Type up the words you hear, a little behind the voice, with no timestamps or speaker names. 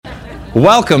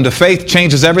Welcome to Faith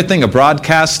Changes Everything, a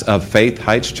broadcast of Faith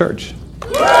Heights Church.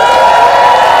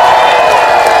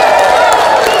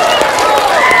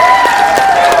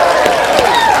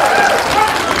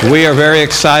 We are very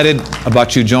excited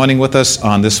about you joining with us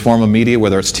on this form of media,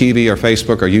 whether it's TV or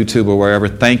Facebook or YouTube or wherever.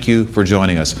 Thank you for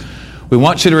joining us. We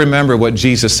want you to remember what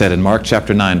Jesus said in Mark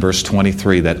chapter 9, verse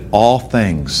 23, that all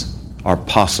things are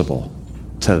possible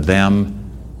to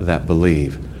them that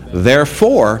believe.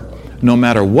 Therefore, no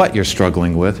matter what you're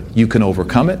struggling with, you can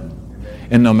overcome it.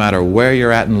 And no matter where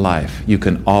you're at in life, you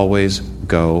can always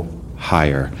go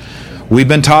higher. We've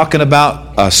been talking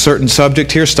about a certain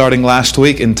subject here starting last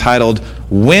week entitled,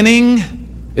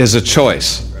 Winning is a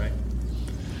Choice.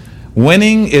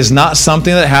 Winning is not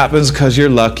something that happens because you're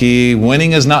lucky.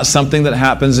 Winning is not something that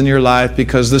happens in your life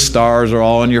because the stars are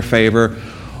all in your favor.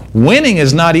 Winning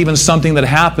is not even something that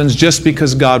happens just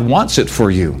because God wants it for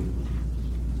you.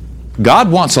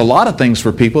 God wants a lot of things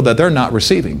for people that they're not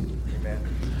receiving.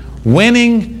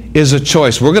 Winning is a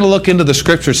choice. We're going to look into the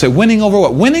scripture and say, winning over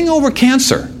what? Winning over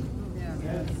cancer.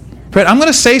 Fred, I'm going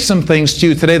to say some things to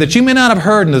you today that you may not have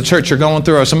heard in the church you're going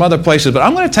through or some other places, but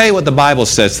I'm going to tell you what the Bible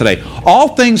says today. All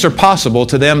things are possible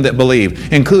to them that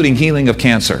believe, including healing of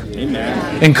cancer,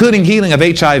 Amen. Including healing of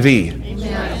HIV.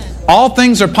 Amen. All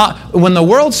things are possible. When the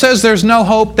world says there's no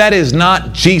hope, that is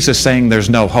not Jesus saying there's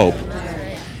no hope.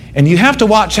 And you have to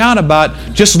watch out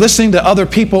about just listening to other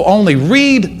people only.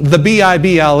 Read the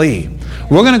Bible.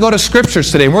 We're going to go to scriptures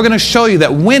today, and we're going to show you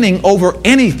that winning over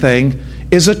anything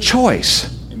is a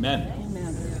choice.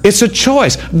 Amen. It's a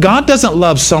choice. God doesn't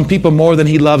love some people more than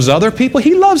He loves other people.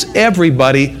 He loves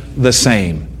everybody the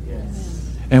same.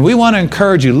 And we want to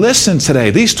encourage you, listen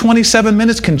today. These 27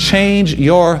 minutes can change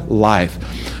your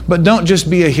life. But don't just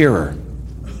be a hearer.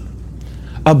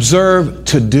 Observe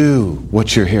to do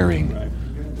what you're hearing.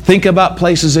 Think about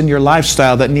places in your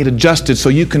lifestyle that need adjusted so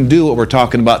you can do what we're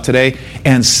talking about today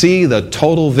and see the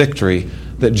total victory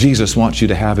that Jesus wants you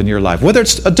to have in your life. Whether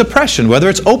it's a depression, whether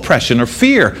it's oppression or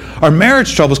fear or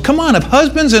marriage troubles. Come on, if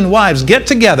husbands and wives get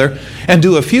together and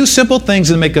do a few simple things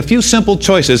and make a few simple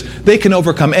choices, they can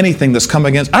overcome anything that's come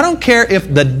against. I don't care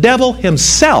if the devil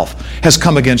himself has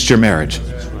come against your marriage.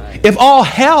 If all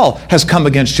hell has come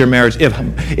against your marriage,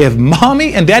 if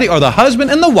mommy and daddy or the husband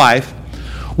and the wife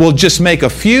will just make a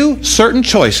few certain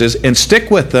choices and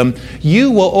stick with them, you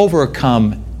will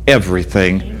overcome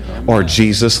everything, or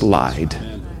Jesus lied.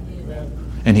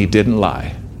 And He didn't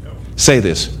lie. Say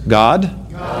this, God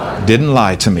didn't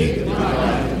lie to me.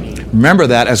 Remember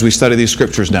that as we study these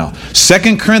scriptures now.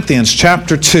 2 Corinthians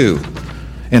chapter 2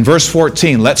 and verse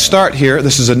 14. Let's start here.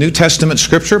 This is a New Testament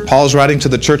scripture. Paul's writing to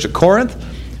the church at Corinth.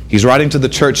 He's writing to the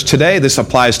church today. This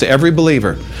applies to every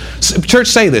believer. Church,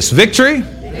 say this, victory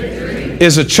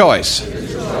is a choice.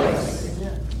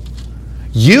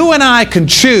 You and I can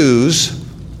choose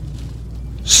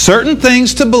certain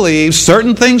things to believe,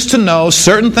 certain things to know,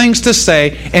 certain things to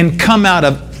say, and come out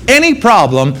of any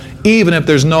problem, even if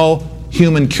there's no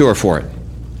human cure for it.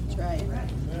 That's right.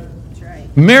 That's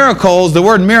right. Miracles, the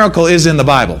word miracle is in the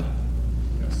Bible.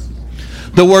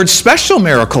 The word special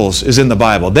miracles is in the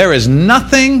Bible. There is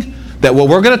nothing that what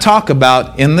we're going to talk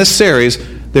about in this series,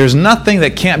 there's nothing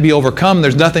that can't be overcome.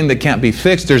 There's nothing that can't be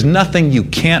fixed. There's nothing you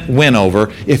can't win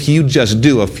over if you just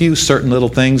do a few certain little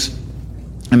things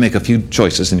and make a few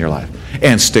choices in your life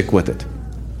and stick with it.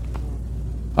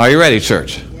 Are you ready,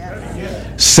 church?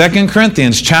 Yes. 2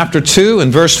 Corinthians chapter 2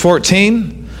 and verse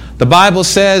 14, the Bible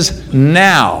says,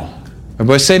 now.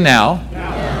 Everybody say now.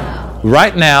 Now.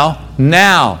 Right now.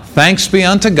 Now, thanks be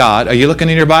unto God. Are you looking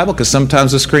in your Bible? Because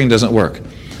sometimes the screen doesn't work.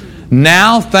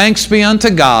 Now, thanks be unto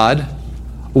God,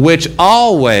 which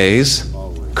always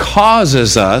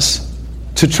causes us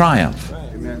to triumph.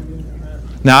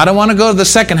 Now, I don't want to go to the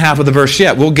second half of the verse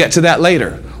yet. We'll get to that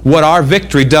later. What our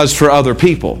victory does for other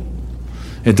people.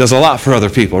 It does a lot for other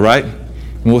people, right?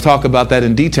 And we'll talk about that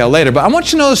in detail later. But I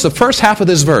want you to notice the first half of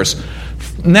this verse.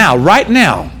 Now, right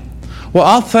now. Well,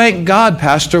 I'll thank God,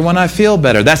 Pastor, when I feel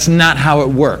better. That's not how it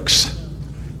works.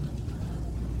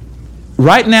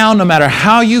 Right now, no matter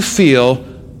how you feel,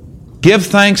 give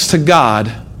thanks to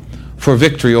God for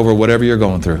victory over whatever you're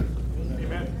going through.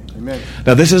 Amen.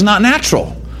 Now, this is not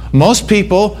natural. Most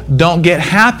people don't get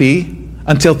happy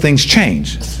until things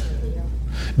change.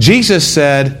 Jesus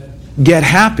said, get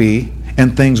happy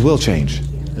and things will change.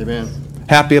 Amen.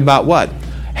 Happy about what?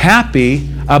 Happy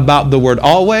about the word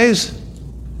always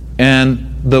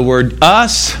and the word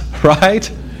us, right?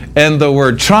 And the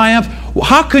word triumph.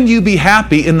 How can you be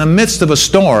happy in the midst of a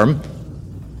storm?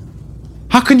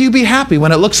 How can you be happy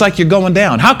when it looks like you're going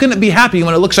down? How can it be happy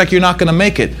when it looks like you're not going to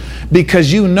make it?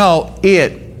 Because you know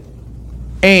it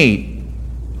ain't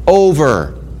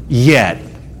over yet.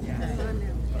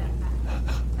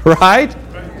 Right?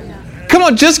 Come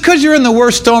on, just because you're in the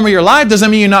worst storm of your life doesn't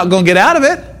mean you're not going to get out of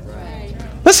it.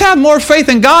 Let's have more faith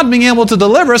in God being able to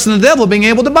deliver us than the devil being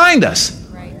able to bind us.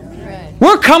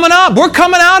 We're coming up. We're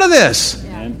coming out of this.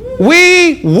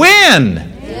 We win.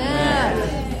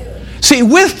 See,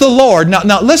 with the Lord,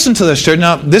 now listen to this, church.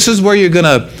 Now, this is where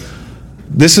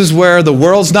this is where the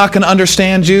world's not going to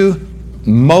understand you.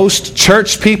 Most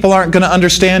church people aren't going to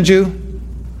understand you.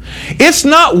 It's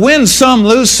not win some,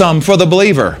 lose some for the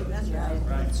believer.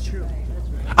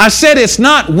 I said it's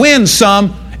not win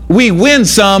some, we win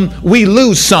some, we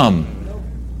lose some.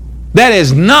 That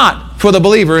is not for the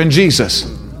believer in Jesus.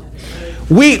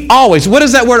 We always, what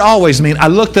does that word always mean? I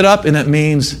looked it up and it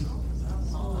means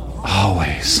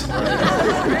always.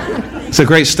 It's a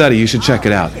great study. You should check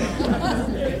it out.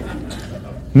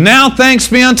 Now, thanks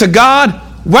be unto God.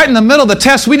 Right in the middle of the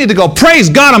test, we need to go, praise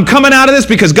God, I'm coming out of this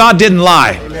because God didn't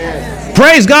lie. Amen.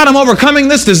 Praise God, I'm overcoming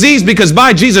this disease because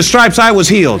by Jesus' stripes I was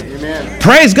healed. Amen.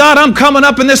 Praise God, I'm coming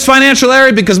up in this financial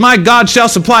area because my God shall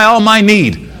supply all my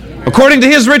need, according to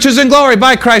His riches and glory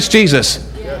by Christ Jesus.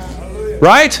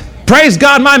 Right? Praise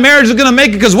God, my marriage is going to make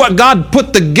it because what God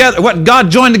put together, what God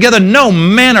joined together, no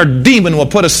man or demon will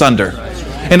put asunder.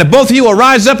 And if both of you will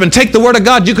rise up and take the word of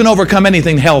God, you can overcome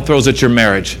anything hell throws at your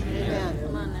marriage.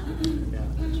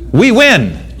 We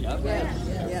win.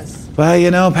 Well, you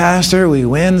know, Pastor, we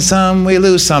win some, we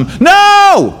lose some.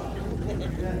 No!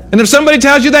 And if somebody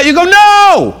tells you that, you go,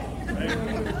 no!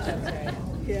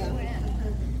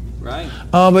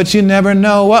 Oh, but you never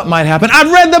know what might happen.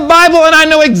 I've read the Bible and I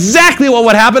know exactly what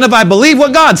would happen if I believe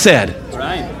what God said.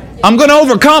 I'm going to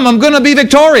overcome. I'm going to be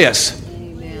victorious.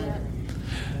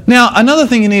 Now, another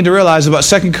thing you need to realize about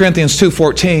 2 Corinthians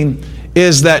 2:14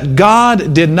 is that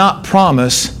God did not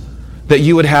promise that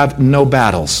you would have no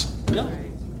battles.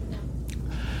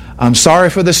 I'm sorry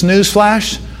for this news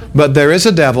flash, but there is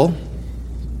a devil.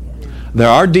 There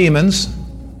are demons.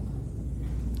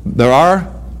 There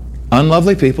are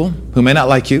unlovely people who may not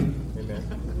like you.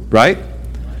 Right?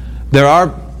 There are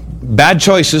bad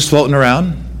choices floating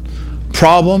around.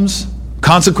 Problems,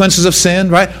 consequences of sin,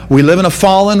 right? We live in a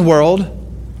fallen world.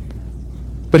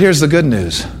 But here's the good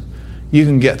news. You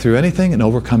can get through anything and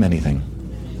overcome anything.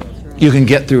 You can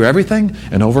get through everything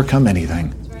and overcome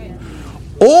anything.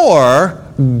 Or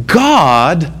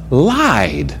God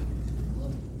lied.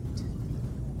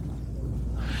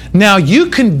 Now you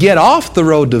can get off the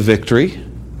road to victory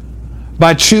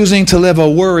by choosing to live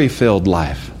a worry-filled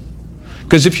life.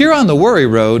 Because if you're on the worry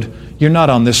road, you're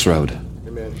not on this road.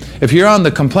 Amen. If you're on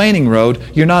the complaining road,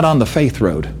 you're not on the faith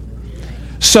road.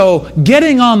 So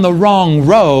getting on the wrong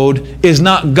road is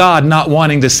not God not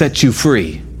wanting to set you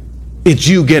free. It's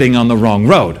you getting on the wrong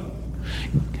road.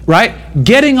 Right?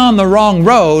 Getting on the wrong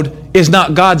road is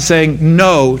not God saying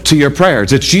no to your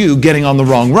prayers. It's you getting on the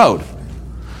wrong road.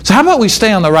 So how about we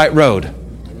stay on the right road?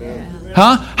 Amen.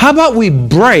 Huh? How about we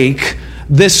break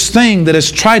this thing that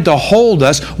has tried to hold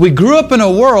us? We grew up in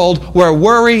a world where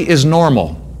worry is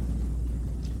normal.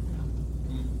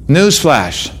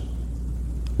 Newsflash.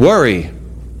 Worry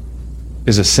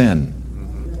is a sin.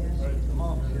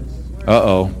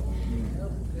 Uh-oh.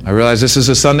 I realize this is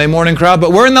a Sunday morning crowd,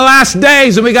 but we're in the last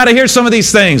days and we got to hear some of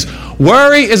these things.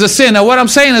 Worry is a sin. Now what I'm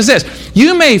saying is this.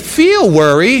 You may feel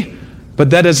worry,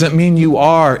 but that doesn't mean you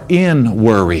are in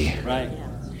worry. Right.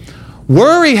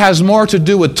 Worry has more to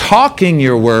do with talking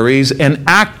your worries and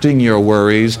acting your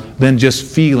worries than just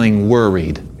feeling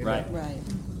worried. Right.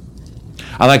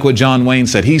 I like what John Wayne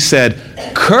said. He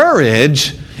said,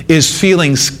 courage is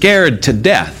feeling scared to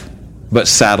death, but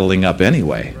saddling up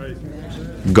anyway.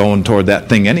 Going toward that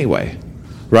thing anyway.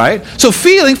 Right? So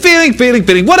feeling.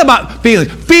 What about feeling?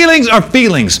 Feelings are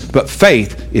feelings, but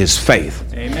faith is faith.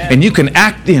 Amen. And you can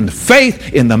act in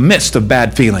faith in the midst of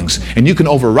bad feelings. And you can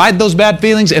override those bad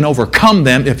feelings and overcome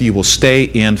them if you will stay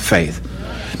in faith.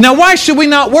 Now, why should we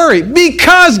not worry?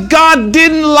 Because God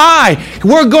didn't lie.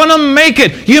 We're going to make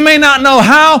it. You may not know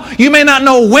how, you may not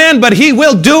know when, but He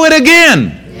will do it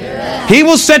again. Yeah. He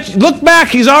will look back.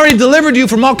 He's already delivered you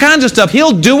from all kinds of stuff.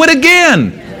 He'll do it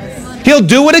again. Yes. He'll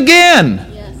do it again.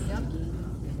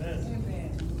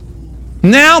 Yes.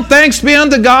 Now, thanks be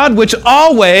unto God, which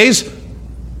always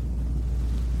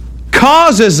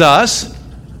causes us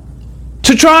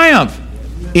to triumph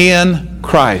in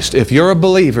Christ. If you're a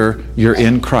believer, you're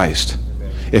in Christ.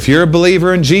 If you're a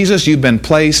believer in Jesus, you've been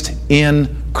placed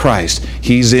in Christ.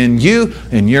 He's in you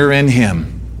and you're in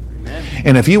Him.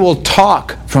 And if you will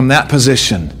talk from that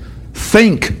position,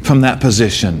 think from that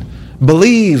position,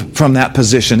 believe from that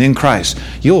position in Christ,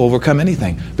 you'll overcome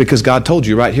anything. Because God told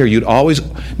you right here, you'd always...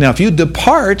 Now, if you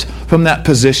depart from that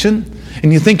position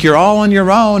and you think you're all on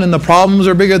your own and the problems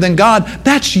are bigger than God,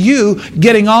 that's you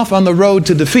getting off on the road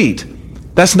to defeat.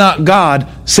 That's not God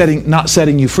not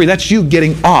setting you free. That's you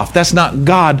getting off. That's not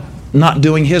God not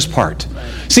doing His part.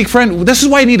 See, friend, this is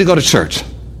why you need to go to church.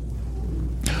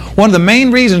 One of the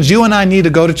main reasons you and I need to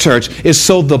go to church is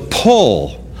so the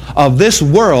pull of this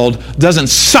world doesn't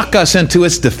suck us into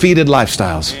its defeated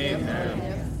lifestyles. Amen.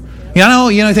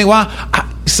 You think, well,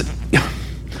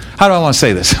 how do I want to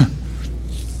say this?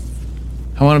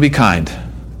 I want to be kind.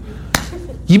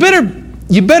 You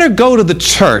better go to the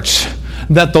church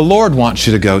that the Lord wants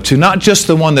you to go to, not just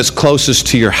the one that's closest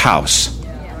to your house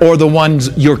or the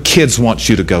ones your kids want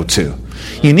you to go to.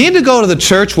 You need to go to the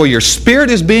church where your spirit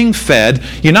is being fed.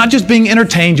 You're not just being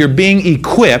entertained, you're being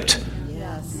equipped.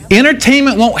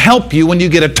 Entertainment won't help you when you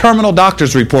get a terminal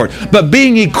doctor's report, but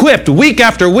being equipped week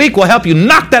after week will help you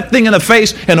knock that thing in the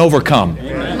face and overcome.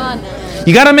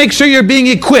 You got to make sure you're being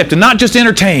equipped and not just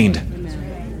entertained.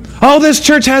 Oh, this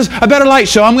church has a better light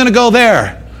show. I'm going to go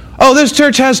there. Oh, this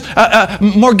church has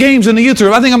more games in the youth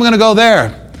room. I think I'm going to go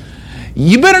there.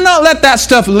 You better not let that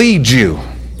stuff lead you.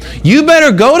 You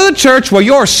better go to the church where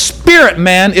your spirit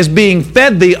man is being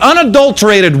fed the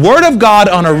unadulterated Word of God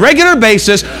on a regular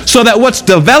basis so that what's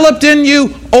developed in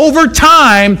you over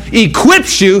time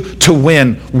equips you to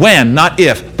win when, not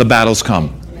if, the battles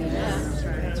come. That's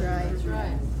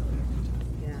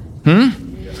right.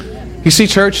 You see,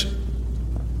 church,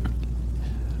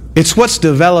 it's what's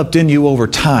developed in you over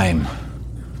time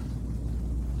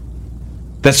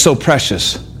that's so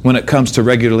precious when it comes to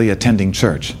regularly attending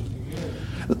church.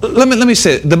 Let me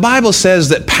say it. The Bible says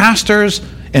that pastors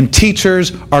and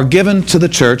teachers are given to the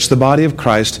church, the body of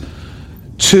Christ,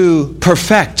 to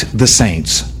perfect the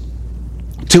saints,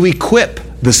 to equip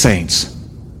the saints.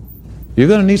 You're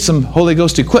going to need some Holy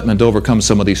Ghost equipment to overcome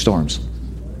some of these storms.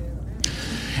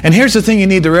 And here's the thing you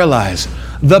need to realize.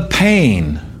 The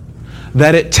pain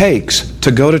that it takes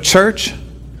to go to church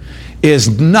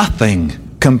is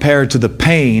nothing compared to the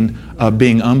pain of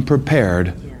being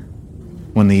unprepared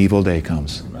when the evil day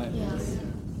comes.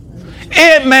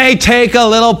 It may take a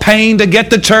little pain to get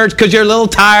to church because you're a little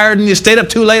tired and you stayed up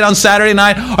too late on Saturday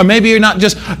night, or maybe you're not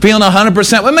just feeling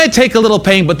 100%. It may take a little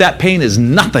pain, but that pain is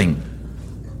nothing.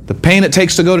 The pain it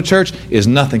takes to go to church is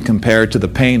nothing compared to the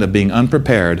pain of being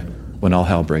unprepared when all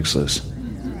hell breaks loose.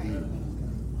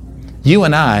 You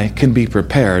and I can be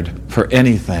prepared for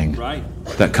anything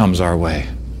that comes our way.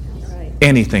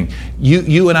 Anything.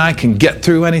 You and I can get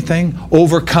through anything,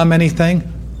 overcome anything.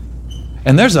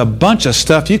 And there's a bunch of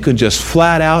stuff you could just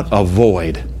flat out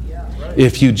avoid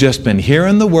if you've just been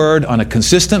hearing the Word on a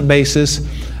consistent basis,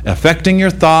 affecting your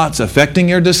thoughts, affecting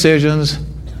your decisions.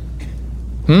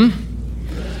 The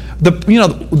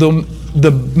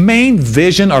main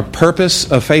vision or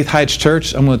purpose of Faith Heights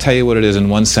Church, I'm going to tell you what it is in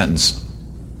one sentence.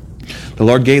 The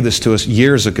Lord gave this to us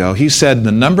years ago. He said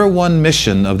the number one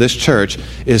mission of this church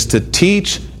is to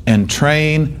teach and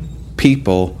train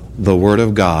people the Word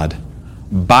of God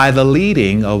by the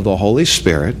leading of the Holy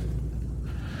Spirit,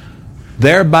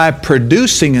 thereby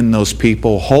producing in those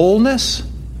people wholeness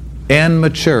and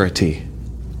maturity,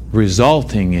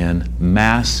 resulting in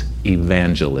mass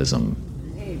evangelism.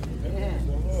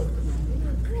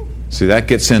 See, that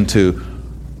gets into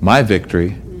my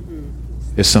victory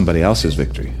is somebody else's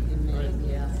victory.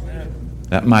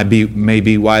 That may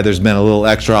be why there's been a little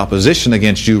extra opposition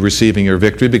against you receiving your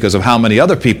victory, because of how many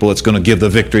other people it's going to give the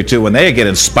victory to when they get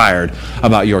inspired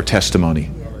about your testimony.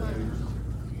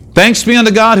 Thanks be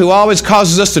unto God who always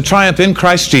causes us to triumph in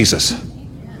Christ Jesus.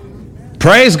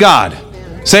 Praise God.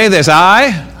 Say this,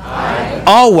 I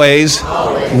always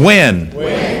win.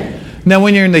 Now,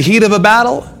 when you're in the heat of a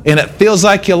battle and it feels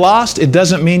like you lost, it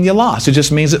doesn't mean you lost. It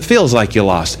just means it feels like you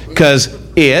lost, because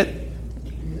it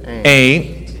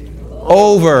ain't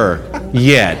over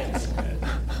yet.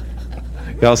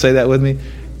 Y'all say that with me?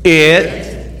 It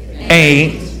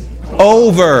ain't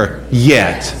over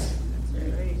yet.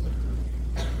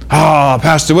 Oh,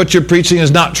 Pastor, what you're preaching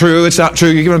is not true. It's not true.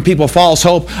 You're giving people false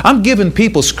hope. I'm giving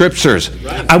people scriptures.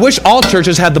 I wish all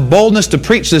churches had the boldness to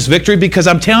preach this victory, because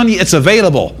I'm telling you, it's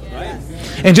available.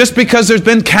 And just because there's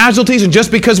been casualties and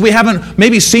just because we haven't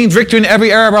maybe seen victory in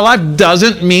every area of our life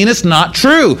doesn't mean it's not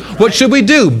true. What should we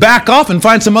do? Back off and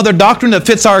find some other doctrine that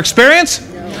fits our experience?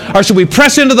 Or should we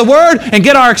press into the Word and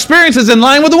get our experiences in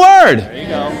line with the Word? There you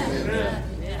go.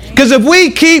 Because if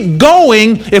we keep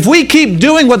going, if we keep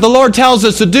doing what the Lord tells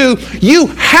us to do, you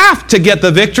have to get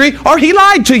the victory, or He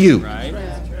lied to you.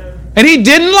 And He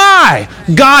didn't lie.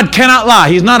 God cannot lie.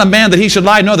 He's not a man that He should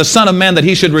lie, nor the Son of Man that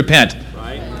He should repent.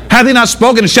 Hath He not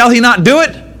spoken, and shall He not do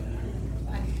it?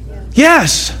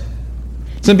 Yes.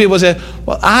 Some people say,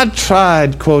 well, I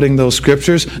tried quoting those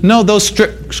scriptures. No, those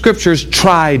scriptures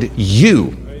tried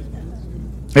you.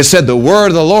 It said the word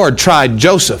of the Lord tried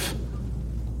Joseph.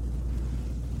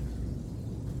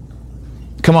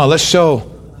 Come on, let's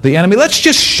show the enemy. Let's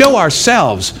just show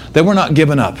ourselves that we're not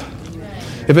giving up.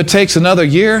 If it takes another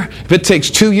year, if it takes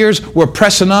 2 years, we're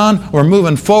pressing on, we're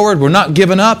moving forward, we're not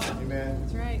giving up.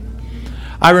 That's right.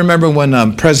 I remember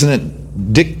when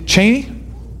President Dick Cheney,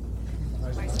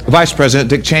 Vice President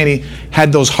Dick Cheney,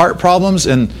 had those heart problems,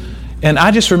 and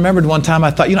I just remembered one time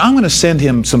I thought, I'm going to send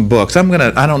him some books. I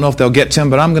don't know if they'll get to him,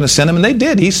 but I'm going to send him. And they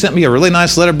did. He sent me a really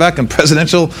nice letter back in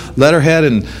presidential letterhead,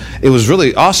 and it was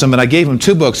really awesome. And I gave him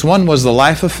 2 books. One was The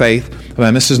Life of Faith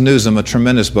by Mrs. Newsom, a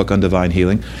tremendous book on divine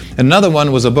healing. And another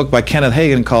one was a book by Kenneth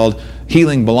Hagin called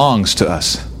Healing Belongs to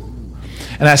Us.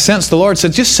 And I sensed the Lord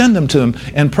said, just send them to him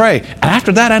and pray. And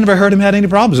after that, I never heard him had any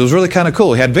problems. It was really kind of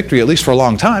cool. He had victory, at least for a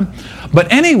long time.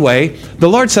 But anyway, the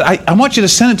Lord said, I want you to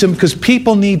send it to him because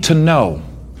people need to know.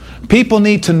 People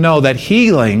need to know that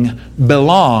healing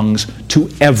belongs to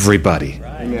everybody.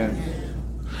 Amen.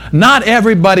 Not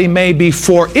everybody may be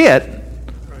for it,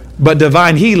 but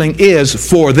divine healing is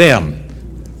for them.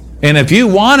 And if you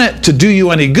want it to do you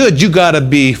any good, you got to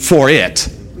be for it,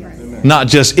 not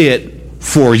just it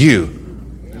for you.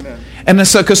 And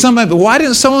so, because somebody, why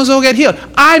didn't so-and-so get healed?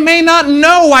 I may not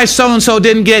know why so-and-so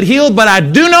didn't get healed, but I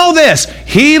do know this.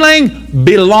 Healing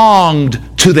belonged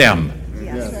to them.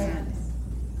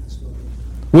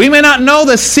 We may not know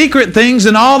the secret things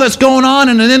and all that's going on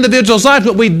in an individual's life,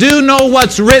 but we do know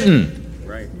what's written.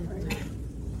 Right.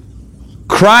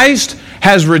 Christ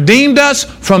has redeemed us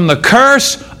from the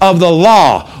curse of the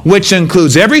law, which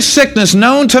includes every sickness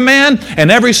known to man and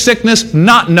every sickness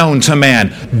not known to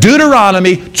man.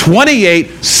 Deuteronomy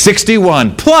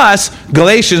 28:61 plus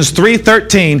Galatians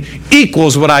 3:13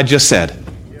 equals what I just said.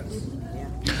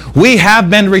 We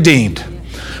have been redeemed.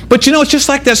 But it's just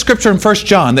like that scripture in 1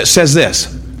 John that says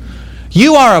this.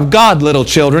 You are of God, little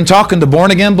children, talking to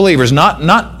born-again believers, not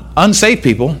unsaved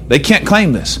people. They can't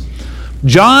claim this.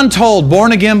 John told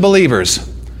born-again believers,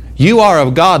 you are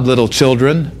of God, little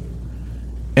children,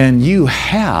 and you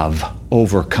have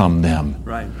overcome them.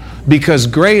 Right. Because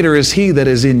greater is he that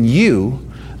is in you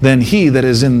than he that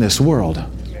is in this world.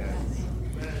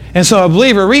 And so a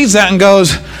believer reads that and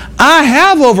goes, I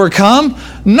have overcome.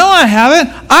 No, I haven't.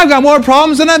 I've got more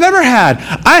problems than I've ever had.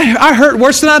 I hurt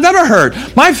worse than I've ever hurt.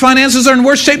 My finances are in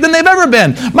worse shape than they've ever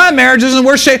been. My marriage is in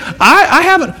worse shape. I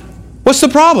haven't. What's the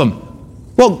problem?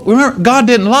 Well, remember, God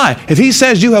didn't lie. If he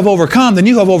says you have overcome, then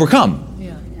you have overcome.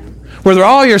 Whether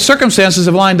all your circumstances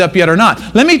have lined up yet or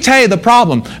not. Let me tell you the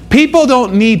problem. People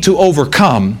don't need to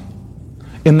overcome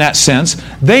in that sense.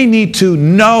 They need to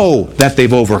know that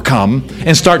they've overcome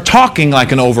and start talking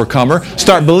like an overcomer,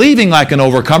 start believing like an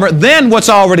overcomer. Then what's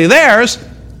already theirs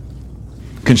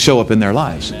can show up in their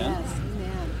lives.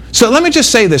 So let me just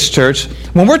say this, church.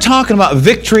 When we're talking about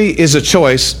victory is a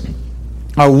choice,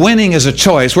 or winning is a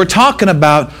choice, we're talking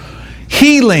about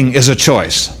healing is a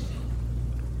choice.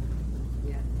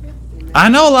 I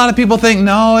know a lot of people think,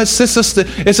 no, it's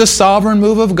a sovereign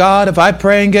move of God. If I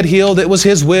pray and get healed, it was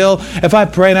his will. If I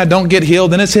pray and I don't get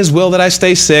healed, then it's his will that I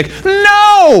stay sick.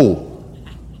 No!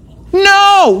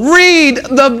 No! Read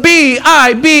the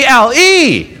Bible.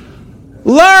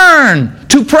 Learn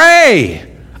to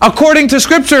pray according to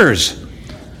Scriptures.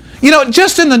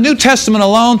 Just in the New Testament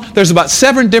alone, there's about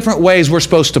 7 different ways we're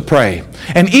supposed to pray.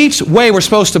 And each way we're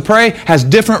supposed to pray has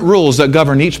different rules that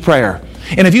govern each prayer.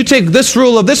 And if you take this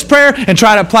rule of this prayer and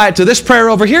try to apply it to this prayer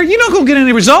over here, you're not going to get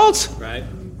any results. Right.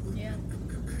 Yeah.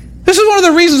 This is one of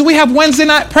the reasons we have Wednesday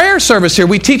night prayer service here.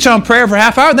 We teach on prayer for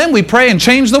half hour, then we pray and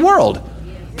change the world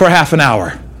for half an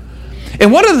hour.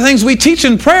 And one of the things we teach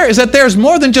in prayer is that there's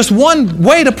more than just one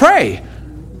way to pray.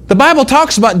 The Bible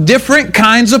talks about different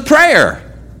kinds of prayer.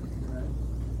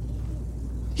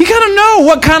 You got to know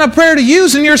what kind of prayer to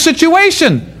use in your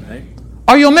situation.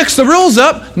 Or you'll mix the rules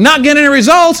up, not get any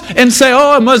results, and say,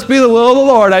 oh, it must be the will of the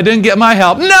Lord. I didn't get my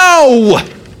help. No!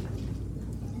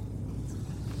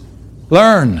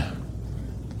 Learn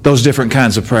those different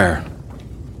kinds of prayer.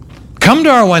 Come to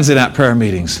our Wednesday night prayer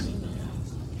meetings.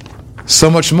 So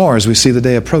much more as we see the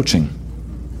day approaching.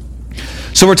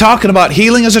 So we're talking about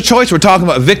healing as a choice. We're talking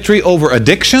about victory over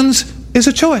addictions is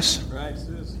a choice. Right,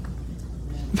 sis.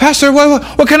 Pastor,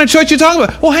 what kind of choice are you talking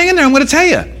about? Well, hang in there. I'm going to tell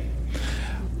you.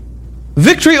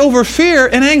 Victory over fear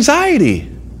and anxiety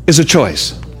is a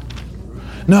choice.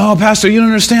 No, Pastor, you don't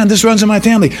understand. This runs in my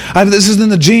family. This is in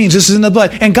the genes. This is in the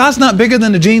blood. And God's not bigger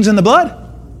than the genes in the blood.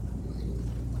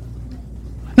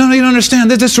 No, you don't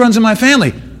understand. This runs in my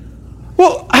family.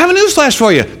 Well, I have a newsflash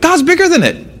for you. God's bigger than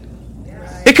it.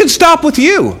 It could stop with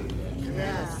you.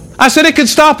 I said it could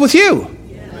stop with you.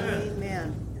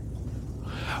 Amen.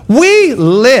 We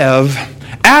live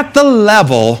at the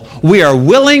level we are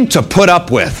willing to put up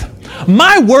with.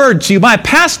 My word to you, my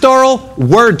pastoral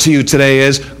word to you today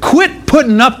is quit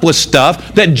putting up with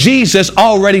stuff that Jesus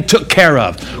already took care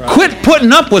of. Right. Quit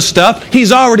putting up with stuff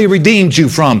He's already redeemed you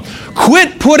from.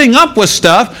 Quit putting up with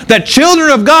stuff that children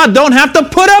of God don't have to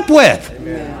put up with.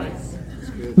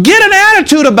 Amen. Get an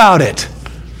attitude about it.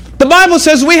 The Bible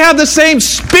says we have the same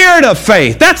spirit of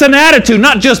faith. That's an attitude,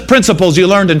 not just principles you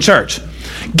learned in church.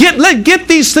 Get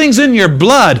these things in your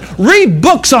blood. Read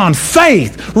books on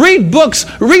faith.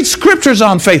 Read scriptures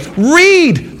on faith.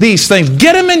 Read these things.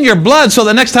 Get them in your blood so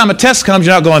the next time a test comes,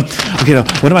 you're not going, okay,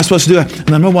 what am I supposed to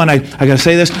do? Number one, I got to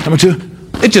say this. Number two,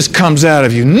 it just comes out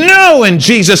of you. No, in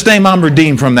Jesus' name, I'm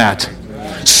redeemed from that.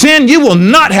 Sin, you will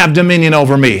not have dominion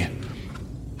over me.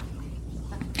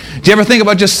 Do you ever think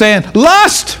about just saying,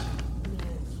 lust,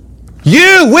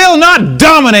 you will not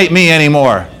dominate me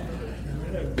anymore?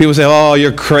 People say, oh,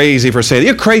 you're crazy for saying it.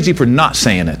 You're crazy for not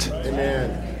saying it.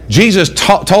 Amen. Jesus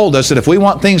told us that if we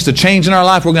want things to change in our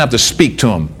life, we're going to have to speak to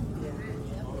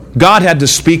Him. God had to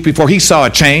speak before He saw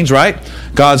a change, right?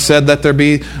 God said, let there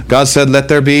be. God said, let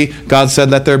there be. God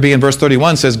said, let there be. And verse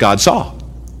 31 says, God saw.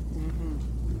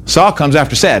 Mm-hmm. Saw comes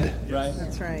after said. Right.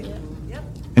 That's right.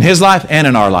 In His life and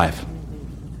in our life.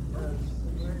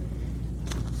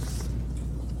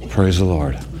 Praise the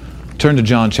Lord. Turn to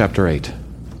John chapter 8.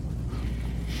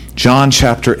 John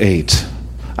chapter 8.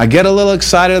 I get a little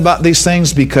excited about these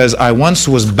things because I once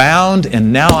was bound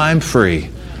and now I'm free.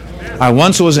 I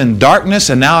once was in darkness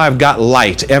and now I've got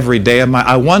light every day of my.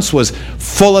 I once was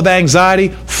full of anxiety,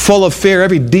 full of fear.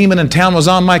 Every demon in town was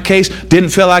on my case. Didn't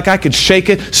feel like I could shake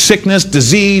it. Sickness,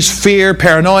 disease, fear,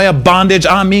 paranoia, bondage,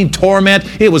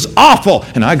 torment. It was awful.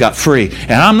 And I got free.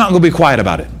 And I'm not going to be quiet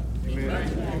about it.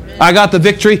 I got the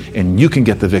victory and you can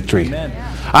get the victory. Amen.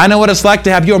 I know what it's like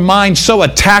to have your mind so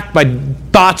attacked by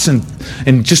thoughts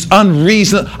and just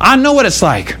unreasonable. I know what it's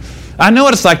like. I know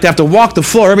what it's like to have to walk the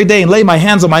floor every day and lay my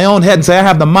hands on my own head and say, I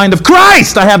have the mind of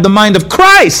Christ. I have the mind of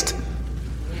Christ.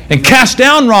 And cast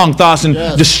down wrong thoughts and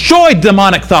destroy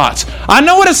demonic thoughts. I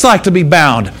know what it's like to be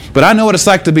bound, but I know what it's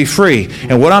like to be free.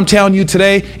 And what I'm telling you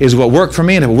today is what worked for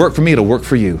me, and if it worked for me, it'll work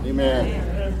for you. Amen.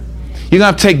 You're going to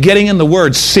have to take getting in the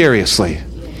Word seriously.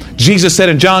 Jesus said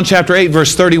in John chapter 8,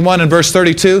 verse 31 and verse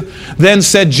 32, then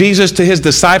said Jesus to His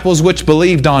disciples which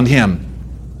believed on Him.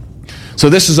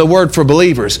 So this is a word for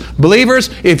believers.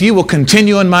 Believers, if you will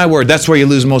continue in my word, that's where you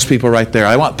lose most people right there.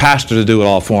 I want pastor to do it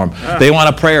all for them. They want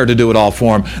a prayer to do it all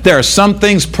for them. There are some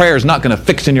things prayer is not going to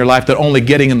fix in your life that only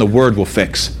getting in the word will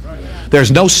fix. There's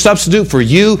no substitute for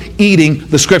you eating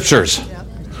the scriptures.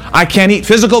 I can't eat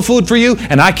physical food for you,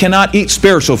 and I cannot eat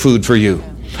spiritual food for you.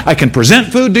 I can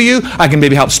present food to you. I can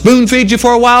maybe help spoon feed you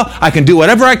for a while. I can do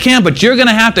whatever I can, but you're going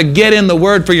to have to get in the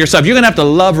Word for yourself. You're going to have to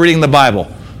love reading the Bible.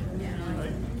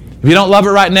 If you don't love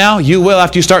it right now, you will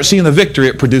after you start seeing the victory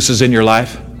it produces in your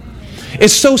life.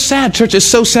 It's so sad, church. It's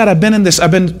so sad. I've been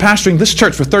pastoring this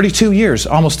church for 32 years,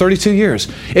 almost 32 years.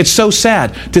 It's so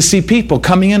sad to see people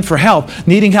coming in for help,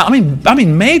 needing help. I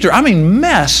mean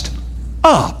messed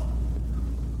up.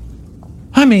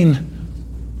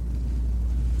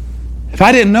 If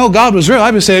I didn't know God was real,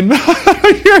 I'd be saying,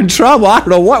 you're in trouble. I don't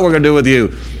know what we're going to do with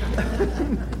you.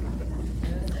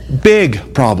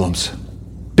 Big problems.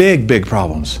 Big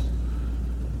problems.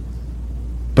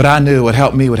 But I knew what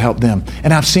helped me would help them.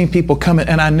 And I've seen people come in,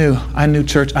 and I knew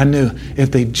church, I knew if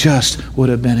they just would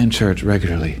have been in church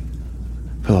regularly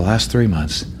for the last 3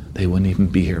 months, they wouldn't even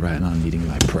be here right now needing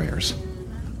my prayers.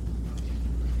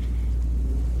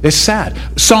 It's sad.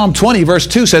 Psalm 20 verse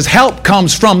 2 says, help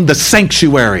comes from the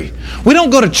sanctuary. We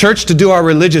don't go to church to do our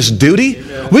religious duty.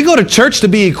 We go to church to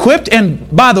be equipped.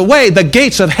 And by the way, the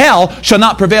gates of hell shall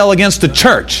not prevail against the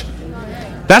church.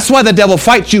 That's why the devil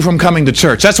fights you from coming to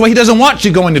church. That's why he doesn't want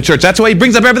you going to church. That's why he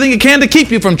brings up everything he can to keep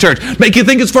you from church. Make you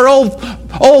think it's for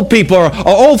old people or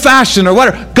old-fashioned or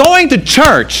whatever. Going to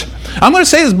church. I'm going to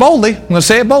say this boldly. I'm going to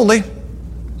say it boldly.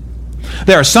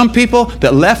 There are some people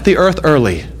that left the earth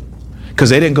early because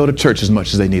they didn't go to church as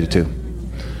much as they needed to.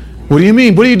 What do you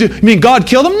mean? What do you do? You mean God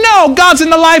killed them? No, God's in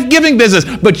the life-giving business.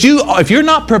 But if you're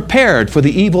not prepared for the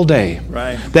evil day,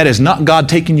 right, that is not God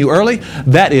taking you early.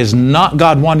 That is not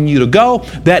God wanting you to go.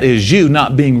 That is you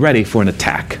not being ready for an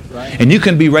attack. Right. And you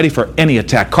can be ready for any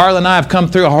attack. Carla and I have come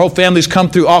through, our whole family's come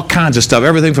through all kinds of stuff,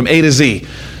 everything from A to Z.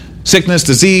 Sickness,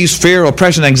 disease, fear,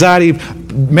 oppression, anxiety,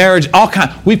 marriage, all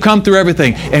kinds. We've come through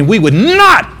everything. And we would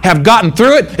not have gotten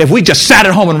through it if we just sat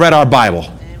at home and read our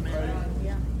Bible.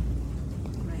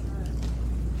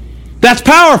 That's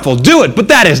powerful. Do it, but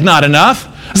that is not enough.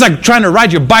 It's like trying to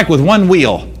ride your bike with one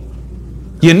wheel.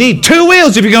 You need two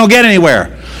wheels if you're going to get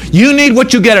anywhere. You need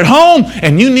what you get at home,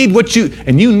 and you need what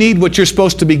you're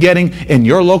supposed to be getting in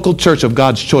your local church of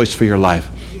God's choice for your life.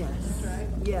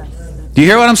 Yes. Do you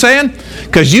hear what I'm saying?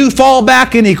 Because you fall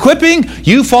back in equipping,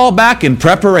 you fall back in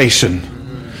preparation.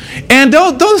 And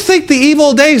don't think the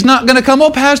evil day is not going to come.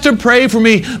 Oh, Pastor, pray for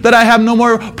me that I have no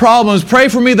more problems. Pray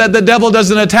for me that the devil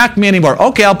doesn't attack me anymore.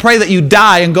 Okay, I'll pray that you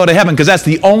die and go to heaven, because that's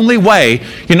the only way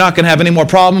you're not going to have any more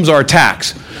problems or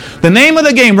attacks. The name of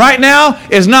the game right now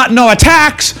is not no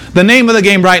attacks. The name of the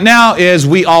game right now is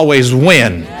we always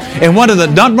win. And one of the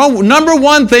number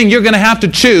one thing you're going to have to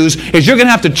choose is you're going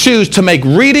to have to choose to make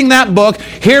reading that book,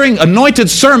 hearing anointed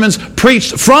sermons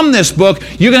preached from this book,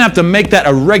 you're going to have to make that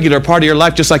a regular part of your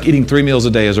life, just like eating 3 meals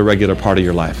a day is a regular part of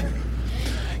your life.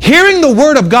 Hearing the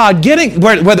Word of God, reading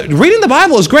the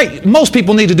Bible is great. Most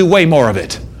people need to do way more of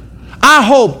it. I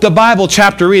hope the Bible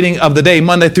chapter reading of the day,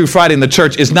 Monday through Friday in the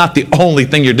church, is not the only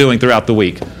thing you're doing throughout the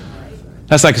week.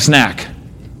 That's like a snack.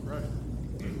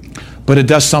 But it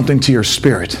does something to your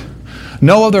spirit.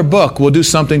 No other book will do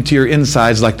something to your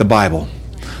insides like the Bible.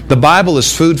 The Bible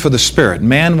is food for the spirit.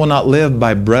 Man will not live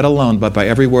by bread alone, but by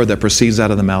every word that proceeds out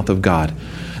of the mouth of God.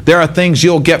 There are things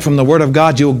you'll get from the Word of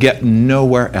God you'll get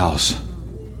nowhere else.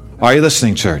 Are you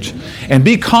listening, church? And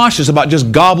be cautious about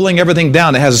just gobbling everything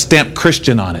down that has a stamp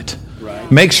Christian on it.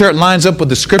 Make sure it lines up with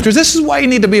the Scriptures. This is why you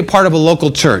need to be a part of a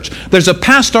local church. There's a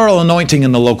pastoral anointing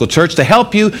in the local church to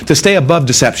help you to stay above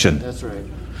deception. That's right.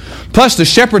 Plus, the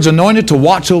shepherd's anointed to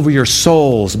watch over your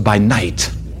souls by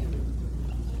night.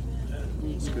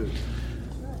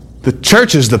 The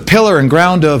church is the pillar and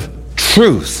ground of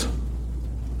truth.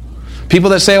 People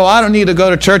that say, well, I don't need to go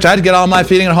to church. I get all my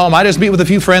feeding at home. I just meet with a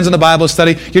few friends in the Bible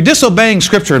study. You're disobeying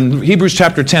Scripture. In Hebrews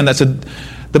chapter 10,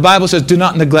 the Bible says, do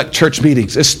not neglect church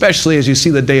meetings, especially as you see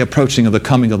the day approaching of the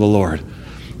coming of the Lord.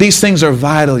 These things are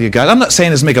vital, you guys. I'm not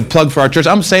saying this to make a plug for our church.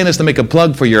 I'm saying this to make a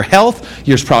plug for your health,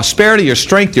 your prosperity, your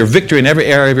strength, your victory in every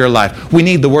area of your life. We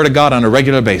need the Word of God on a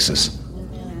regular basis.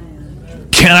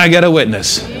 Can I get a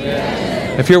witness?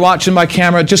 Yes. If you're watching my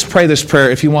camera, just pray this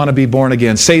prayer if you want to be born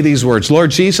again. Say these words.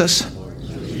 Lord Jesus,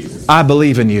 I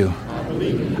believe in you.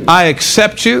 I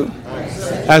accept you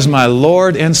as my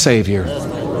Lord and Savior.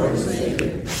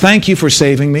 Thank you for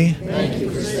saving me.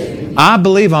 I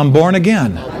believe I'm born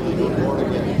again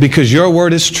because your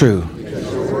word is true.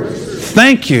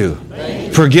 Thank you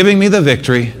for giving me the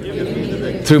victory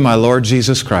through my Lord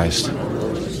Jesus Christ.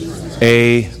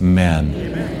 Amen.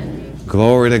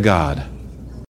 Glory to God.